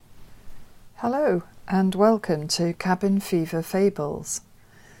Hello and welcome to Cabin Fever Fables.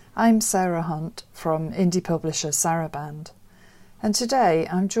 I'm Sarah Hunt from indie publisher Saraband, and today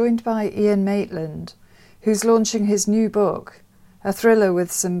I'm joined by Ian Maitland, who's launching his new book, a thriller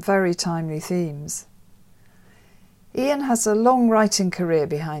with some very timely themes. Ian has a long writing career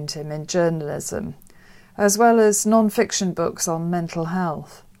behind him in journalism, as well as non-fiction books on mental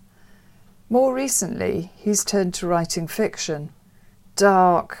health. More recently, he's turned to writing fiction,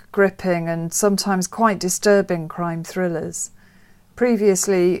 dark, gripping and sometimes quite disturbing crime thrillers.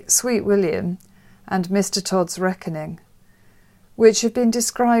 Previously Sweet William and Mr. Todd's Reckoning, which have been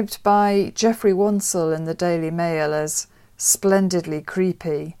described by Geoffrey Wansell in the Daily Mail as splendidly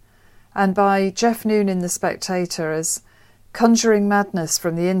creepy, and by Jeff Noon in The Spectator as conjuring madness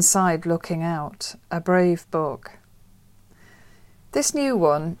from the inside looking out, a brave book. This new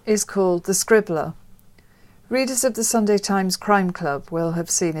one is called The Scribbler. Readers of the Sunday Times Crime Club will have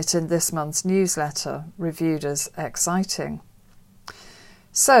seen it in this month's newsletter, reviewed as exciting.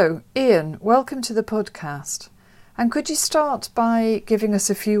 So, Ian, welcome to the podcast. And could you start by giving us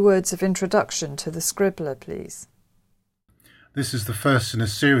a few words of introduction to The Scribbler, please? This is the first in a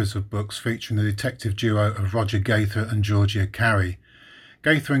series of books featuring the detective duo of Roger Gaither and Georgia Carey.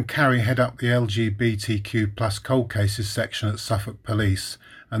 Gaither and Carey head up the LGBTQ+ cold cases section at Suffolk Police,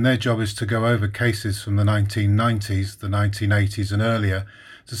 and their job is to go over cases from the 1990s, the 1980s and earlier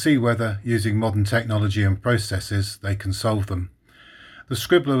to see whether, using modern technology and processes, they can solve them. The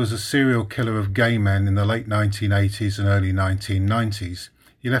Scribbler was a serial killer of gay men in the late 1980s and early 1990s.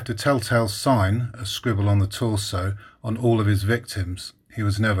 He left a telltale sign, a scribble on the torso, on all of his victims. He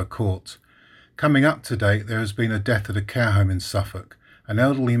was never caught. Coming up to date, there has been a death at a care home in Suffolk. An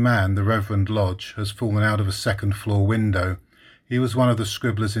elderly man, the Reverend Lodge, has fallen out of a second-floor window. He was one of the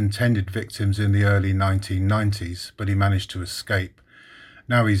Scribbler's intended victims in the early 1990s, but he managed to escape.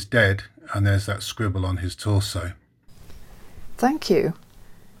 Now he's dead, and there's that scribble on his torso. Thank you.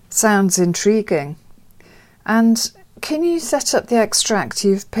 Sounds intriguing. And can you set up the extract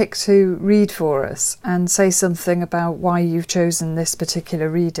you've picked to read for us and say something about why you've chosen this particular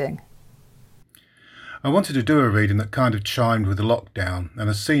reading? I wanted to do a reading that kind of chimed with the lockdown, and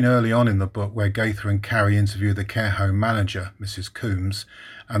a scene early on in the book where Gaither and Carey interview the care home manager, Mrs. Coombs,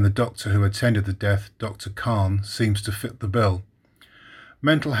 and the doctor who attended the death, Dr. Khan, seems to fit the bill.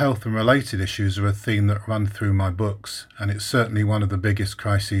 Mental health and related issues are a theme that run through my books, and it's certainly one of the biggest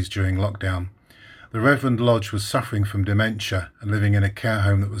crises during lockdown. The Reverend Lodge was suffering from dementia and living in a care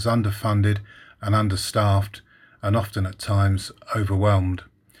home that was underfunded and understaffed, and often at times overwhelmed.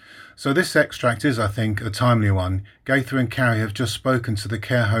 So this extract is, I think, a timely one. Gaither and Carey have just spoken to the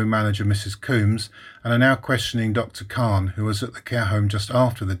care home manager, Mrs. Coombs, and are now questioning Dr. Khan, who was at the care home just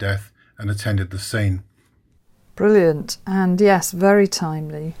after the death and attended the scene. Brilliant, and yes, very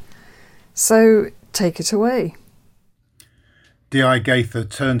timely. So, take it away. D.I. Gaither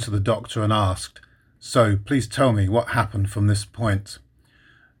turned to the doctor and asked, "So, please tell me what happened from this point."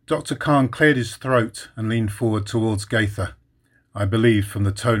 Dr. Khan cleared his throat and leaned forward towards Gaither. I believed from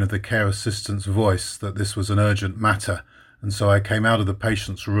the tone of the care assistant's voice that this was an urgent matter, and so I came out of the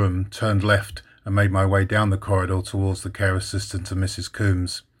patient's room, turned left, and made my way down the corridor towards the care assistant and Mrs.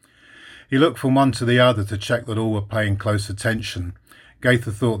 Coombs. He looked from one to the other to check that all were paying close attention.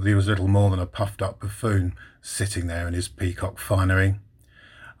 Gaither thought that he was little more than a puffed-up buffoon, sitting there in his peacock finery.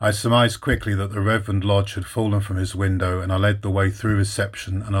 I surmised quickly that the Reverend Lodge had fallen from his window, and I led the way through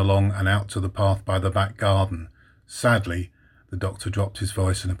reception and along and out to the path by the back garden. Sadly, the doctor dropped his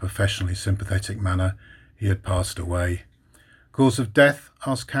voice in a professionally sympathetic manner. He had passed away. "Cause of death?"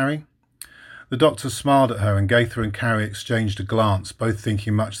 asked Carey. The doctor smiled at her, and Gaither and Carey exchanged a glance, both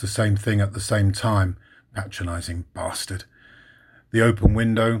thinking much the same thing at the same time. Patronising bastard. The open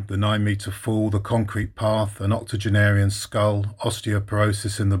window, the 9-metre fall, the concrete path, an octogenarian skull,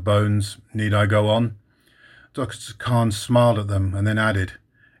 osteoporosis in the bones. Need I go on? Dr. Khan smiled at them and then added,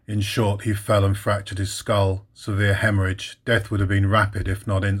 "In short, he fell and fractured his skull. Severe hemorrhage. Death would have been rapid, if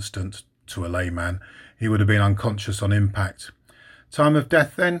not instant, to a layman. He would have been unconscious on impact." "Time of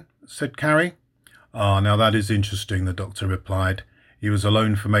death, then?" said Carey. "Ah, now that is interesting," the doctor replied. "He was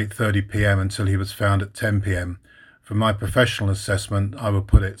alone from 8:30 p.m. until he was found at 10 p.m. From my professional assessment, I would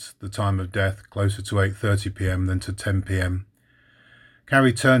put it, the time of death, closer to 8:30 p.m. than to 10 p.m.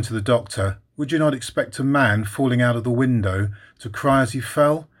 Carey turned to the doctor. "Would you not expect a man falling out of the window to cry as he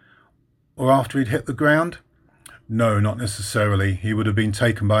fell? Or after he'd hit the ground?" "No, not necessarily. He would have been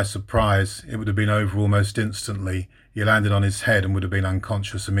taken by surprise. It would have been over almost instantly. He landed on his head and would have been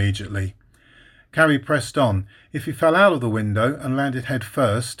unconscious immediately." Carey pressed on. "If he fell out of the window and landed head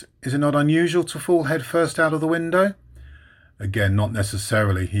first, is it not unusual to fall head first out of the window?" Again, not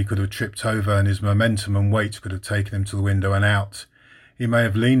necessarily. He could have tripped over and his momentum and weight could have taken him to the window and out. He may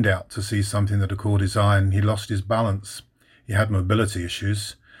have leaned out to see something that had caught his eye and he lost his balance. He had mobility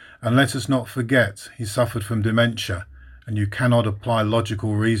issues. And let us not forget, he suffered from dementia, and you cannot apply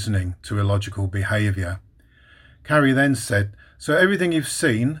logical reasoning to illogical behaviour. Carrie then said, "So everything you've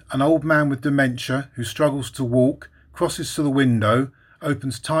seen, an old man with dementia who struggles to walk, crosses to the window,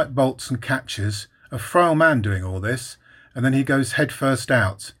 opens tight bolts and catches, a frail man doing all this, and then he goes head first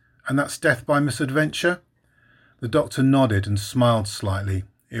out, and that's death by misadventure?" The doctor nodded and smiled slightly.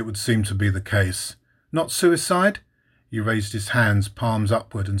 It would seem to be the case. "Not suicide?" He raised his hands, palms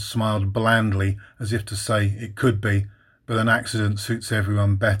upward, and smiled blandly, as if to say, "It could be, but an accident suits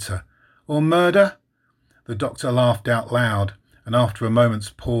everyone better." "Or murder?" The doctor laughed out loud, and after a moment's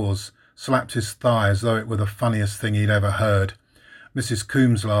pause, slapped his thigh as though it were the funniest thing he'd ever heard. Mrs.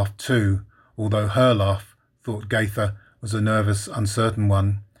 Coombs laughed too, although her laugh, thought Gaither, was a nervous, uncertain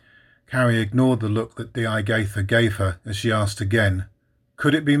one. Carrie ignored the look that D.I. Gaither gave her as she asked again,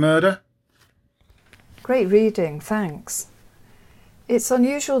 "Could it be murder?" Great reading, thanks. It's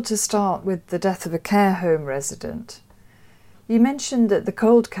unusual to start with the death of a care home resident. You mentioned that the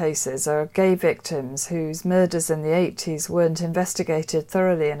cold cases are gay victims whose murders in the 80s weren't investigated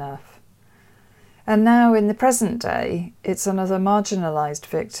thoroughly enough. And now, in the present day, it's another marginalised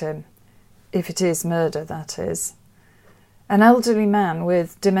victim, if it is murder, that is. An elderly man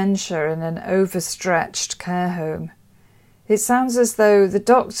with dementia in an overstretched care home. It sounds as though the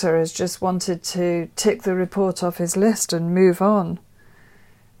doctor has just wanted to tick the report off his list and move on.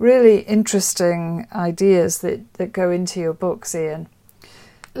 Really interesting ideas that go into your books, Ian.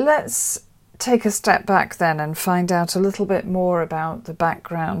 Let's take a step back then and find out a little bit more about the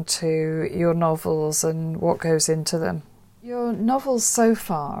background to your novels and what goes into them. Your novels so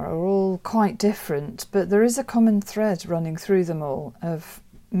far are all quite different, but there is a common thread running through them all of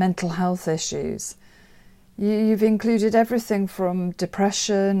mental health issues. You've included everything from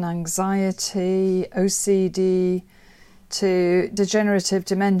depression, anxiety, OCD, to degenerative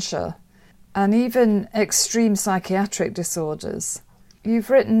dementia, and even extreme psychiatric disorders. You've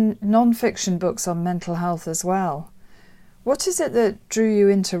written non-fiction books on mental health as well. What is it that drew you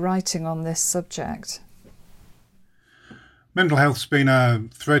into writing on this subject? Mental health's been a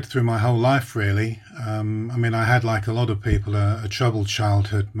thread through my whole life, really. I had, like a lot of people, a troubled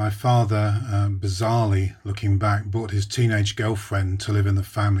childhood. My father, bizarrely looking back, brought his teenage girlfriend to live in the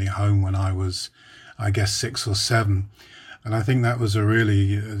family home when I was, 6 or 7. And I think that was a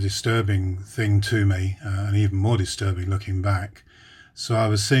really disturbing thing to me, and even more disturbing looking back. So I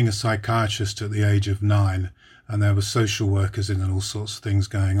was seeing a psychiatrist at the age of 9, and there were social workers in and all sorts of things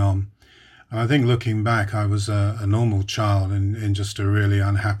going on. And I think looking back, I was a normal child in just a really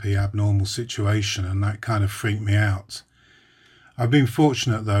unhappy, abnormal situation, and that kind of freaked me out. I've been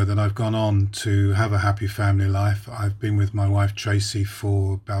fortunate, though, that I've gone on to have a happy family life. I've been with my wife, Tracy,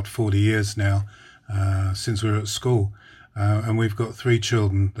 for about 40 years now, since we were at school. And we've got 3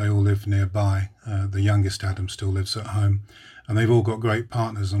 children. They all live nearby. The youngest, Adam, still lives at home. And they've all got great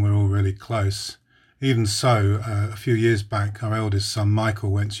partners, and we're all really close. Even so, a few years back, our eldest son,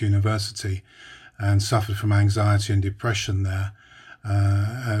 Michael, went to university and suffered from anxiety and depression there.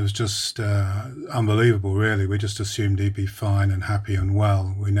 It was just unbelievable, really. We just assumed he'd be fine and happy and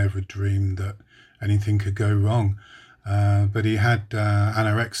well. We never dreamed that anything could go wrong. But he had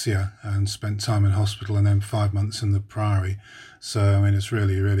anorexia and spent time in hospital and then 5 months in the Priory. So, it's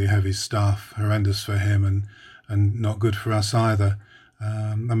really, really heavy stuff, horrendous for him and not good for us either.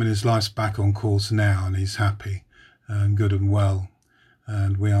 His life's back on course now, and he's happy and good and well,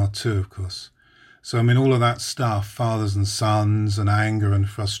 and we are too, of course. So, all of that stuff, fathers and sons, and anger and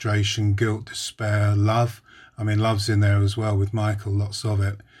frustration, guilt, despair, love. Love's in there as well with Michael, lots of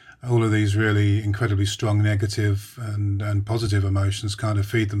it. All of these really incredibly strong negative and positive emotions kind of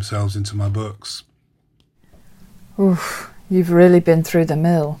feed themselves into my books. Oof, you've really been through the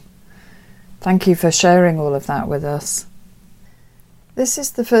mill. Thank you for sharing all of that with us. This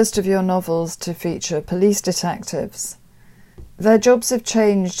is the first of your novels to feature police detectives. Their jobs have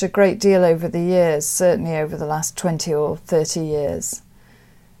changed a great deal over the years, certainly over the last 20 or 30 years.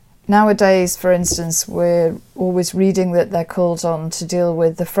 Nowadays, for instance, we're always reading that they're called on to deal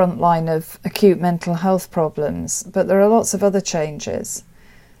with the front line of acute mental health problems, but there are lots of other changes.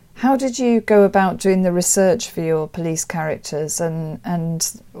 How did you go about doing the research for your police characters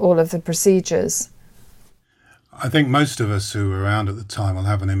and all of the procedures? I think most of us who were around at the time will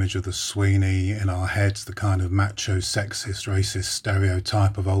have an image of the Sweeney in our heads, the kind of macho, sexist, racist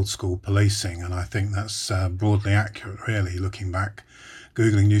stereotype of old school policing, and I think that's broadly accurate, really, looking back,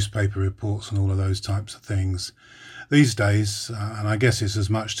 Googling newspaper reports and all of those types of things. These days, and I guess it's as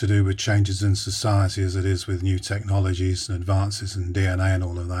much to do with changes in society as it is with new technologies and advances in DNA and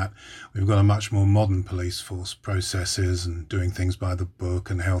all of that, we've got a much more modern police force, processes and doing things by the book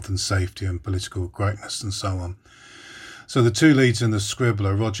and health and safety and political correctness and so on. So the two leads in The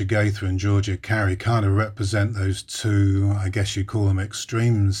Scribbler, Roger Gaither and Georgia Carey, kind of represent those two, I guess you'd call them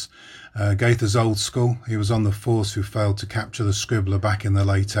extremes. Gaither's old school. He was on the force who failed to capture the Scribbler back in the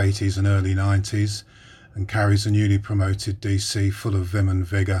late 80s and early 90s. And Carey's a newly promoted DC, full of vim and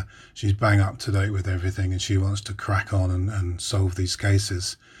vigour. She's bang up to date with everything and she wants to crack on and solve these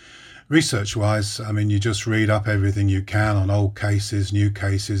cases. Research-wise, I mean, you just read up everything you can on old cases, new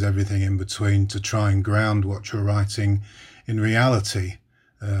cases, everything in between to try and ground what you're writing in reality.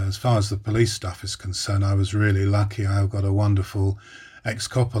 As far as the police stuff is concerned, I was really lucky. I've got a wonderful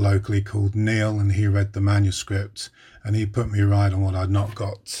ex-copper locally called Neil, and he read the manuscript and he put me right on what I'd not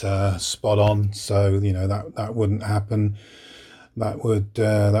got spot on. So, you know, that wouldn't happen. That would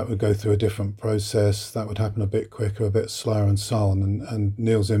go through a different process. That would happen a bit quicker, a bit slower, and so on. And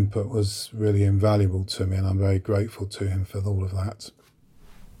Neil's input was really invaluable to me, and I'm very grateful to him for all of that.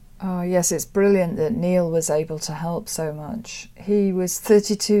 Oh yes, it's brilliant that Neil was able to help so much. He was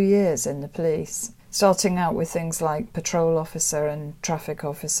 32 years in the police, starting out with things like patrol officer and traffic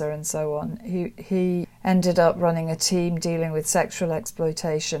officer and so on. He ended up running a team dealing with sexual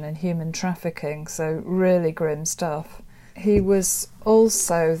exploitation and human trafficking, so really grim stuff. He was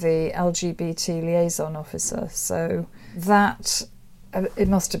also the LGBT liaison officer, so that it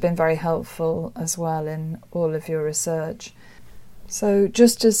must have been very helpful as well in all of your research. So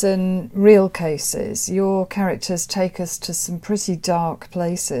just as in real cases, your characters take us to some pretty dark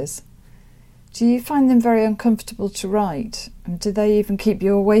places. Do you find them very uncomfortable to write? And do they even keep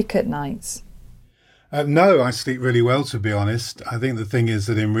you awake at nights? No, I sleep really well, to be honest. I think the thing is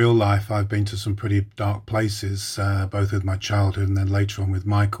that in real life I've been to some pretty dark places, both with my childhood and then later on with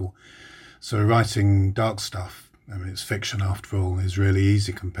Michael. So writing dark stuff, I mean, it's fiction after all, is really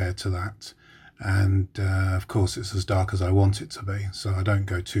easy compared to that. And of course it's as dark as I want it to be, so I don't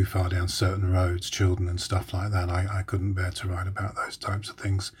go too far down certain roads, children and stuff like that. I couldn't bear to write about those types of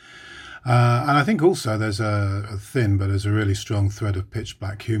things. And I think also there's a thin but there's a really strong thread of pitch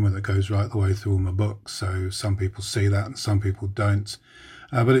black humour that goes right the way through all my books. So some people see that and some people don't.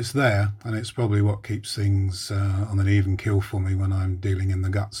 But it's there, and it's probably what keeps things on an even keel for me when I'm dealing in the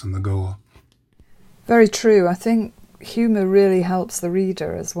guts and the gore. Very true. I think humour really helps the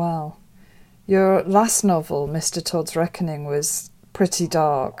reader as well. Your last novel, Mr. Todd's Reckoning, was pretty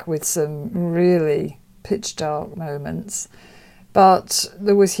dark with some really pitch dark moments. But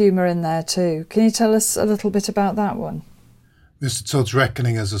there was humour in there too. Can you tell us a little bit about that one? Mr. Todd's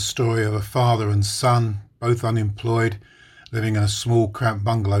Reckoning is a story of a father and son, both unemployed, living in a small cramped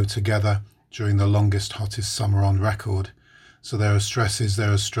bungalow together during the longest, hottest summer on record. So there are stresses,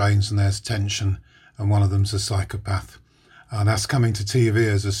 there are strains and there's tension, and one of them's a psychopath. And that's coming to TV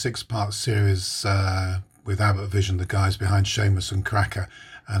as a 6-part series with Abbott Vision, the guys behind Shameless and Cracker.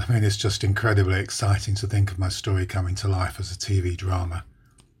 And I mean, it's just incredibly exciting to think of my story coming to life as a TV drama.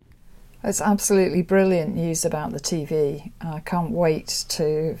 It's absolutely brilliant news about the TV. I can't wait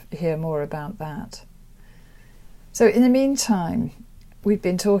to hear more about that. So in the meantime, we've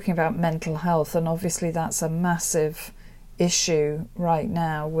been talking about mental health, and obviously that's a massive issue right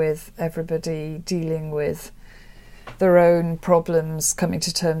now with everybody dealing with their own problems, coming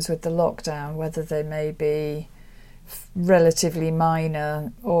to terms with the lockdown, whether they may be relatively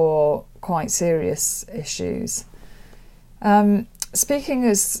minor or quite serious issues. Speaking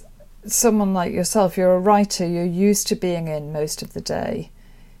as someone like yourself, you're a writer, you're used to being in most of the day.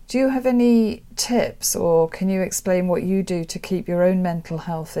 Do you have any tips, or can you explain what you do to keep your own mental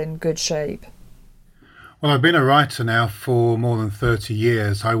health in good shape? Well, I've been a writer now for more than 30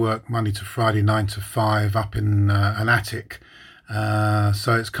 years. I work Monday to Friday, 9 to 5, up in an attic.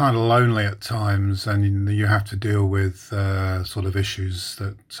 So it's kind of lonely at times, and you have to deal with sort of issues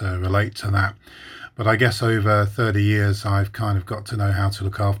that relate to that. But I guess over 30 years, I've kind of got to know how to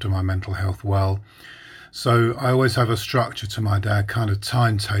look after my mental health well. So I always have a structure to my day, kind of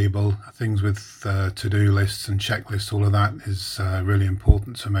timetable, things with to-do lists and checklists. All of that is really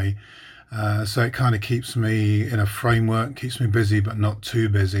important to me. So it kind of keeps me in a framework, keeps me busy but not too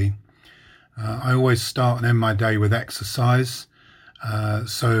busy. I always start and end my day with exercise.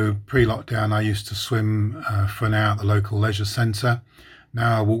 So pre-lockdown I used to swim for an hour at the local leisure centre.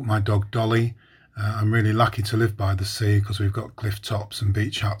 Now I walk my dog Dolly. I'm really lucky to live by the sea because we've got cliff tops and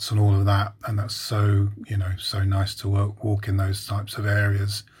beach huts and all of that, and that's so, so nice to walk in those types of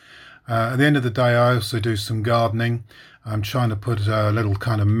areas. At the end of the day, I also do some gardening. I'm trying to put a little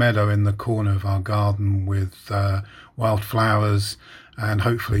kind of meadow in the corner of our garden with wildflowers and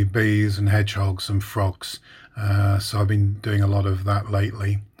hopefully bees and hedgehogs and frogs. So I've been doing a lot of that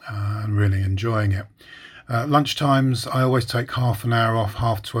lately and really enjoying it. Lunchtimes, I always take half an hour off,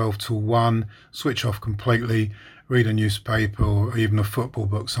 12:30 till 1, switch off completely, read a newspaper or even a football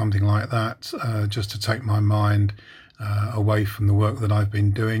book, something like that, just to take my mind away from the work that I've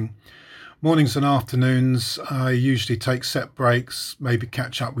been doing. Mornings and afternoons, I usually take set breaks, maybe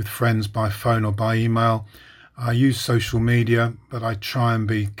catch up with friends by phone or by email. I use social media, but I try and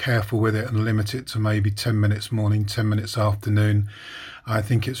be careful with it and limit it to maybe 10 minutes morning, 10 minutes afternoon. I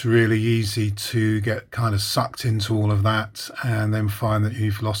think it's really easy to get kind of sucked into all of that and then find that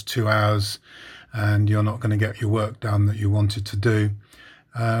you've lost 2 hours and you're not going to get your work done that you wanted to do.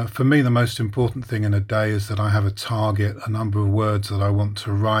 For me, the most important thing in a day is that I have a target, a number of words that I want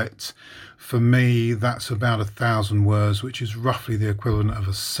to write. For me, that's about 1,000 words, which is roughly the equivalent of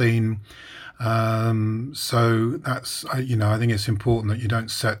a scene. So that's, I think it's important that you don't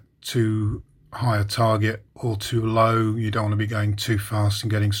set too high a target or too low. You don't want to be going too fast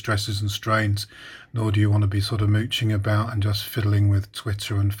and getting stresses and strains, nor do you want to be sort of mooching about and just fiddling with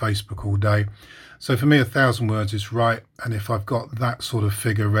Twitter and Facebook all day. So for me, 1,000 words is right. And if I've got that sort of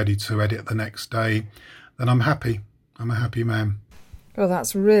figure ready to edit the next day, then I'm happy. I'm a happy man. Well,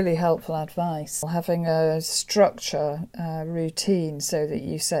 that's really helpful advice. Having a structure, routine, so that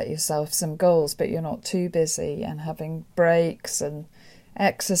you set yourself some goals, but you're not too busy, and having breaks and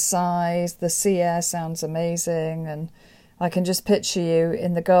exercise. The sea air sounds amazing, and I can just picture you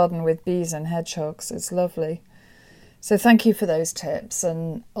in the garden with bees and hedgehogs. It's lovely. So thank you for those tips,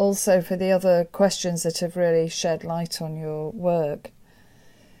 and also for the other questions that have really shed light on your work.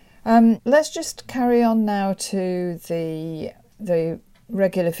 Let's just carry on now to the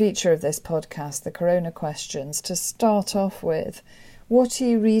regular feature of this podcast, the Corona questions. To start off with, what are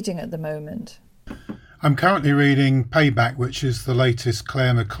you reading at the moment? I'm currently reading Payback, which is the latest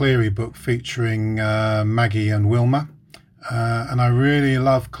Claire McCleary book featuring Maggie and Wilma. And I really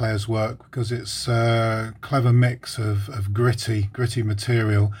love Claire's work because it's a clever mix of gritty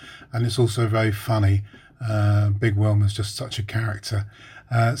material, and it's also very funny. Big Wilma's just such a character.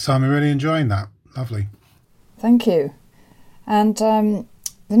 So I'm really enjoying that. Lovely. Thank you. And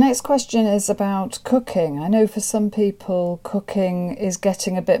the next question is about cooking. I know for some people cooking is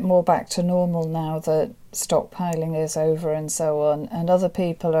getting a bit more back to normal now that stockpiling is over and so on, and other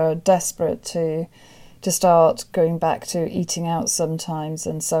people are desperate to start going back to eating out sometimes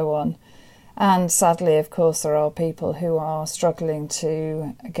and so on. And sadly, of course, there are people who are struggling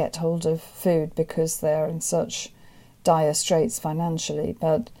to get hold of food because they're in such dire straits financially.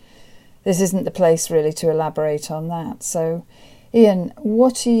 But this isn't the place really to elaborate on that. So, Ian,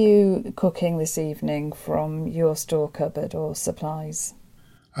 what are you cooking this evening from your store cupboard or supplies?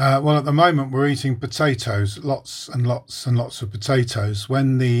 Well, at the moment we're eating potatoes, lots and lots and lots of potatoes.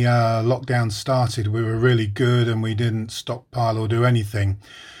 When the lockdown started, we were really good and we didn't stockpile or do anything.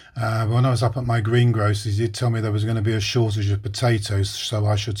 When I was up at my greengrocers, he'd tell me there was going to be a shortage of potatoes, so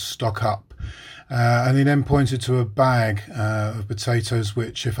I should stock up. And he then pointed to a bag of potatoes,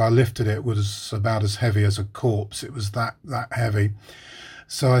 which if I lifted it was about as heavy as a corpse. It was that heavy.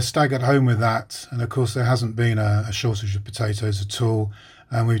 So I staggered home with that. And of course, there hasn't been a shortage of potatoes at all.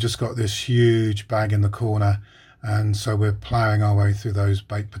 And we've just got this huge bag in the corner. And so we're ploughing our way through those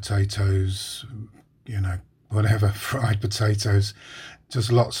baked potatoes, whatever, fried potatoes,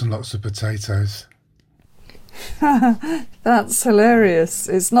 just lots and lots of potatoes. That's hilarious.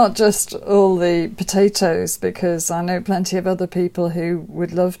 It's not just all the potatoes, because I know plenty of other people who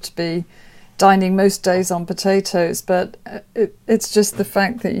would love to be dining most days on potatoes, but it's just the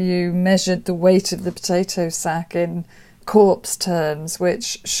fact that you measured the weight of the potato sack in corpse terms,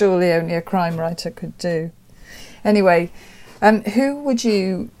 which surely only a crime writer could do. Anyway, who would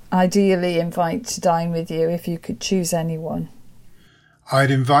you ideally invite to dine with you if you could choose anyone?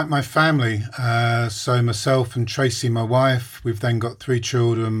 I'd invite my family, so myself and Tracy, my wife. We've then got 3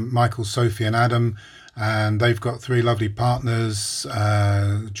 children, Michael, Sophie and Adam, and they've got 3 lovely partners,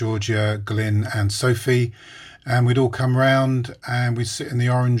 Georgia, Glyn and Sophie. And we'd all come round and we'd sit in the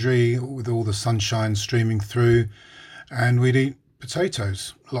orangery with all the sunshine streaming through, and we'd eat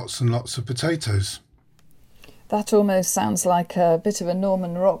potatoes, lots and lots of potatoes. That almost sounds like a bit of a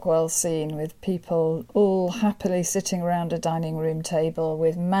Norman Rockwell scene, with people all happily sitting around a dining room table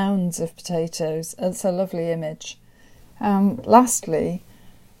with mounds of potatoes. It's a lovely image. Lastly,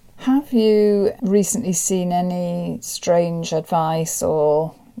 have you recently seen any strange advice,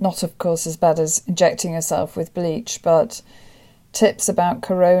 or not of course as bad as injecting yourself with bleach, but tips about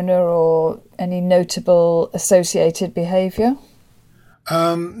corona or any notable associated behaviour?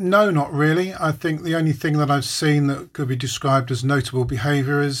 No, not really. I think the only thing that I've seen that could be described as notable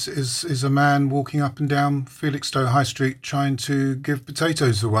behaviour is a man walking up and down Felixstowe High Street trying to give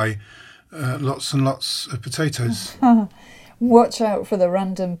potatoes away. Lots and lots of potatoes. Watch out for the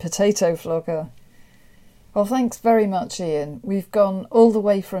random potato flogger. Well, thanks very much, Ian. We've gone all the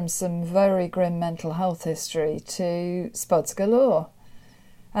way from some very grim mental health history to spuds galore.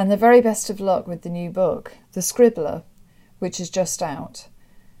 And the very best of luck with the new book, The Scribbler, which is just out.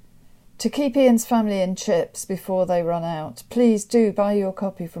 To keep Ian's family in chips before they run out, please do buy your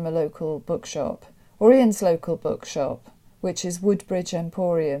copy from a local bookshop, or Ian's local bookshop, which is Woodbridge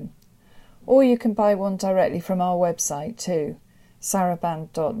Emporium. Or you can buy one directly from our website too,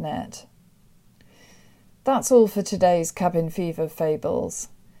 saraband.net. That's all for today's Cabin Fever Fables.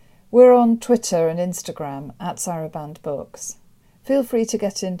 We're on Twitter and Instagram @SarabandBooks. Feel free to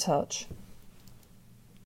get in touch.